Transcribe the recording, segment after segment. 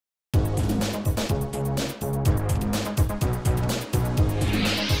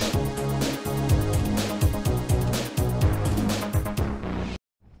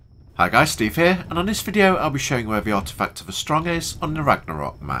Hi guys, Steve here, and on this video I'll be showing where the artifact of the strong is on the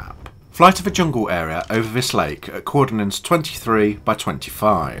Ragnarok map. Fly to the jungle area over this lake at coordinates 23 by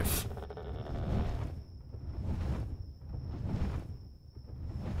 25.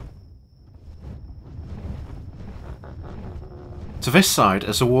 To this side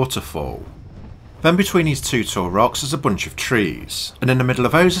is a waterfall. Then between these two tall rocks is a bunch of trees, and in the middle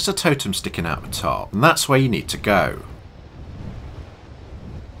of those is a totem sticking out the top, and that's where you need to go.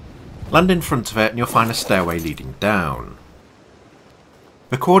 Land in front of it and you'll find a stairway leading down.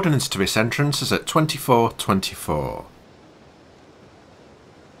 The coordinates to this entrance is at 2424.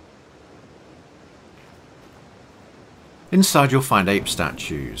 Inside you'll find ape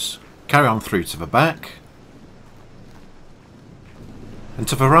statues. Carry on through to the back. And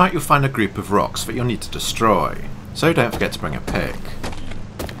to the right you'll find a group of rocks that you'll need to destroy, so don't forget to bring a pick.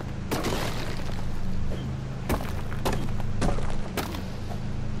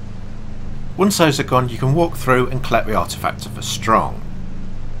 Once those are gone, you can walk through and collect the artifact of the strong.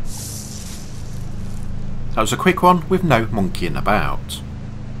 That was a quick one with no monkeying about.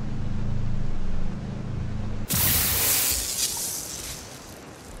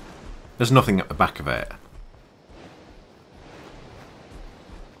 There's nothing at the back of it.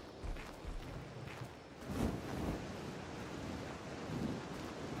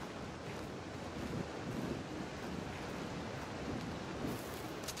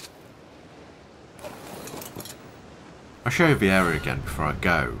 I'll show you the area again before I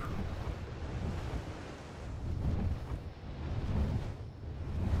go.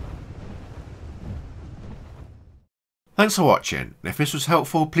 Thanks for watching. If this was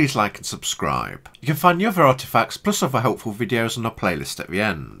helpful, please like and subscribe. You can find the other artifacts plus other helpful videos on our playlist at the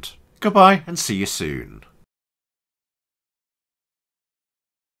end. Goodbye and see you soon.